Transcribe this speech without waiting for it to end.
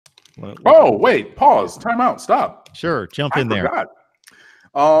Oh, wait, pause, time out, stop. Sure, jump in there. I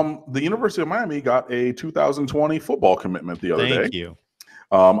forgot. The University of Miami got a 2020 football commitment the other day. Thank you.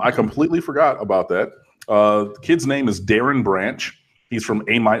 I completely forgot about that. The kid's name is Daran Branch. He's from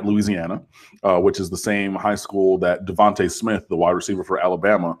Amite, Louisiana, which is the same high school that Devontae Smith, the wide receiver for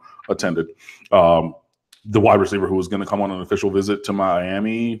Alabama, attended. The wide receiver who was going to come on an official visit to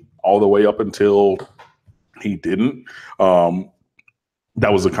Miami all the way up until he didn't.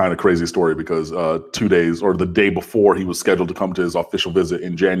 That was a kind of crazy story because 2 days or the day before he was scheduled to come to his official visit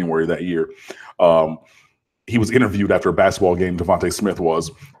in January that year, he was interviewed after a basketball game. Devontae Smith was,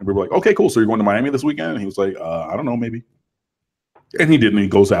 and we were like, "Okay, cool. So you're going to Miami this weekend?" And he was like, "I don't know, maybe." And he didn't. He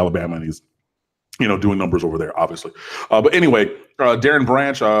goes to Alabama, and he's doing numbers over there, obviously. But anyway, Daran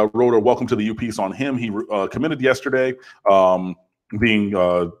Branch wrote a welcome to the U piece on him. He committed yesterday, being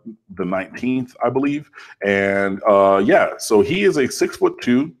the 19th, I believe. And so he is a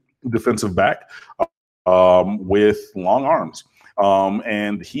 6'2" defensive back with long arms.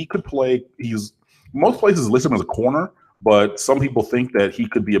 And he could play. Most places list him as a corner, but some people think that he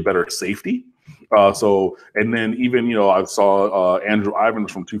could be a better safety. And then even, I saw Andrew Ivins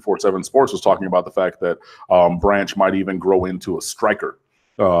from 247 Sports was talking about the fact that Branch might even grow into a striker,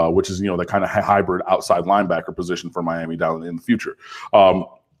 which is, the kind of hybrid outside linebacker position for Miami down in the future.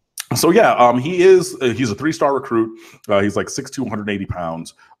 He's a 3-star recruit. He's like 6'2", 180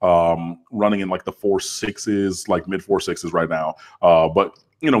 pounds, running in like the 4.6s, like mid 4.6s right now. But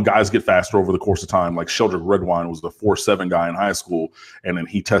guys get faster over the course of time. Like Sheldrick Redwine was the 4.7 guy in high school, and then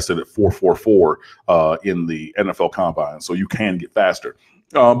he tested at 4.44 in the NFL Combine. So you can get faster.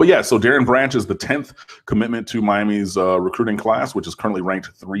 So Daran Branch is the 10th commitment to Miami's recruiting class, which is currently ranked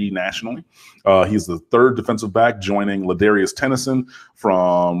 3 nationally. He's the 3rd defensive back, joining Ladarius Tennyson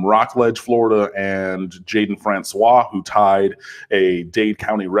from Rockledge, Florida, and Jaden Francois, who tied a Dade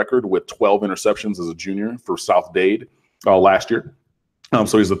County record with 12 interceptions as a junior for South Dade last year.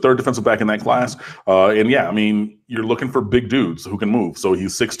 So he's the 3rd defensive back in that class. You're looking for big dudes who can move. So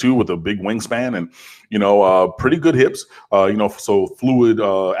he's 6'2" with a big wingspan and, pretty good hips, so fluid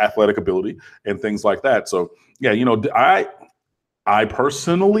athletic ability and things like that. So, I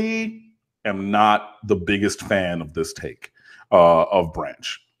personally am not the biggest fan of this take of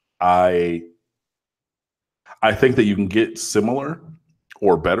Branch. I think that you can get similar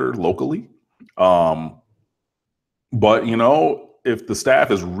or better locally. But, if the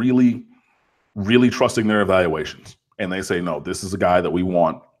staff is really, really trusting their evaluations and they say, no, this is a guy that we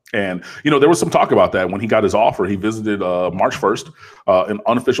want. And, there was some talk about that when he got his offer. He visited March 1st, an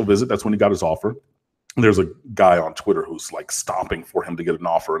unofficial visit. That's when he got his offer. There's a guy on Twitter who's like stomping for him to get an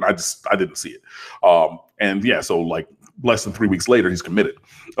offer. And I didn't see it. So like less than 3 weeks later, he's committed,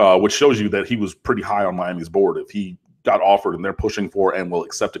 which shows you that he was pretty high on Miami's board if he got offered and they're pushing for and will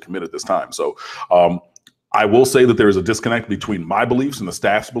accept a commit at this time. So, I will say that there is a disconnect between my beliefs and the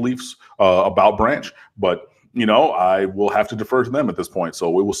staff's beliefs about Branch, but I will have to defer to them at this point. So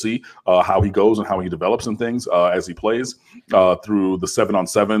we will see how he goes and how he develops and things as he plays through the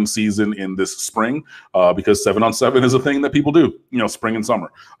 7-on-7 season in this spring, because 7-on-7 is a thing that people do, spring and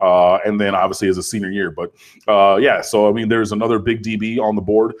summer, and then obviously as a senior year. But there's another big DB on the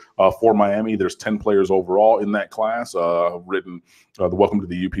board for Miami. There's 10 players overall in that class. Written the welcome to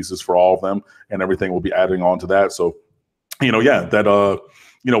the U pieces for all of them, and everything will be adding on to that. So,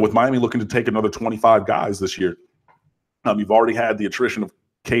 with Miami looking to take another 25 guys this year, you've already had the attrition of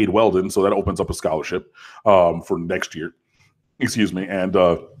Cade Weldon, so that opens up a scholarship for next year. Excuse me. And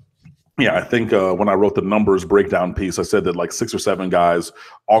I think when I wrote the numbers breakdown piece, I said that like 6 or 7 guys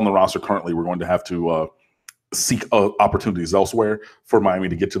on the roster currently were going to have to seek opportunities elsewhere for Miami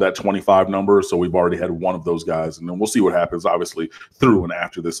to get to that 25 number. So we've already had one of those guys, and then we'll see what happens, obviously, through and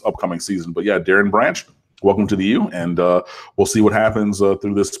after this upcoming season. But Daran Branch, welcome to the U, and we'll see what happens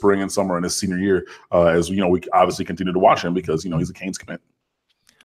through this spring and summer and his senior year as we obviously continue to watch him because he's a Canes commit.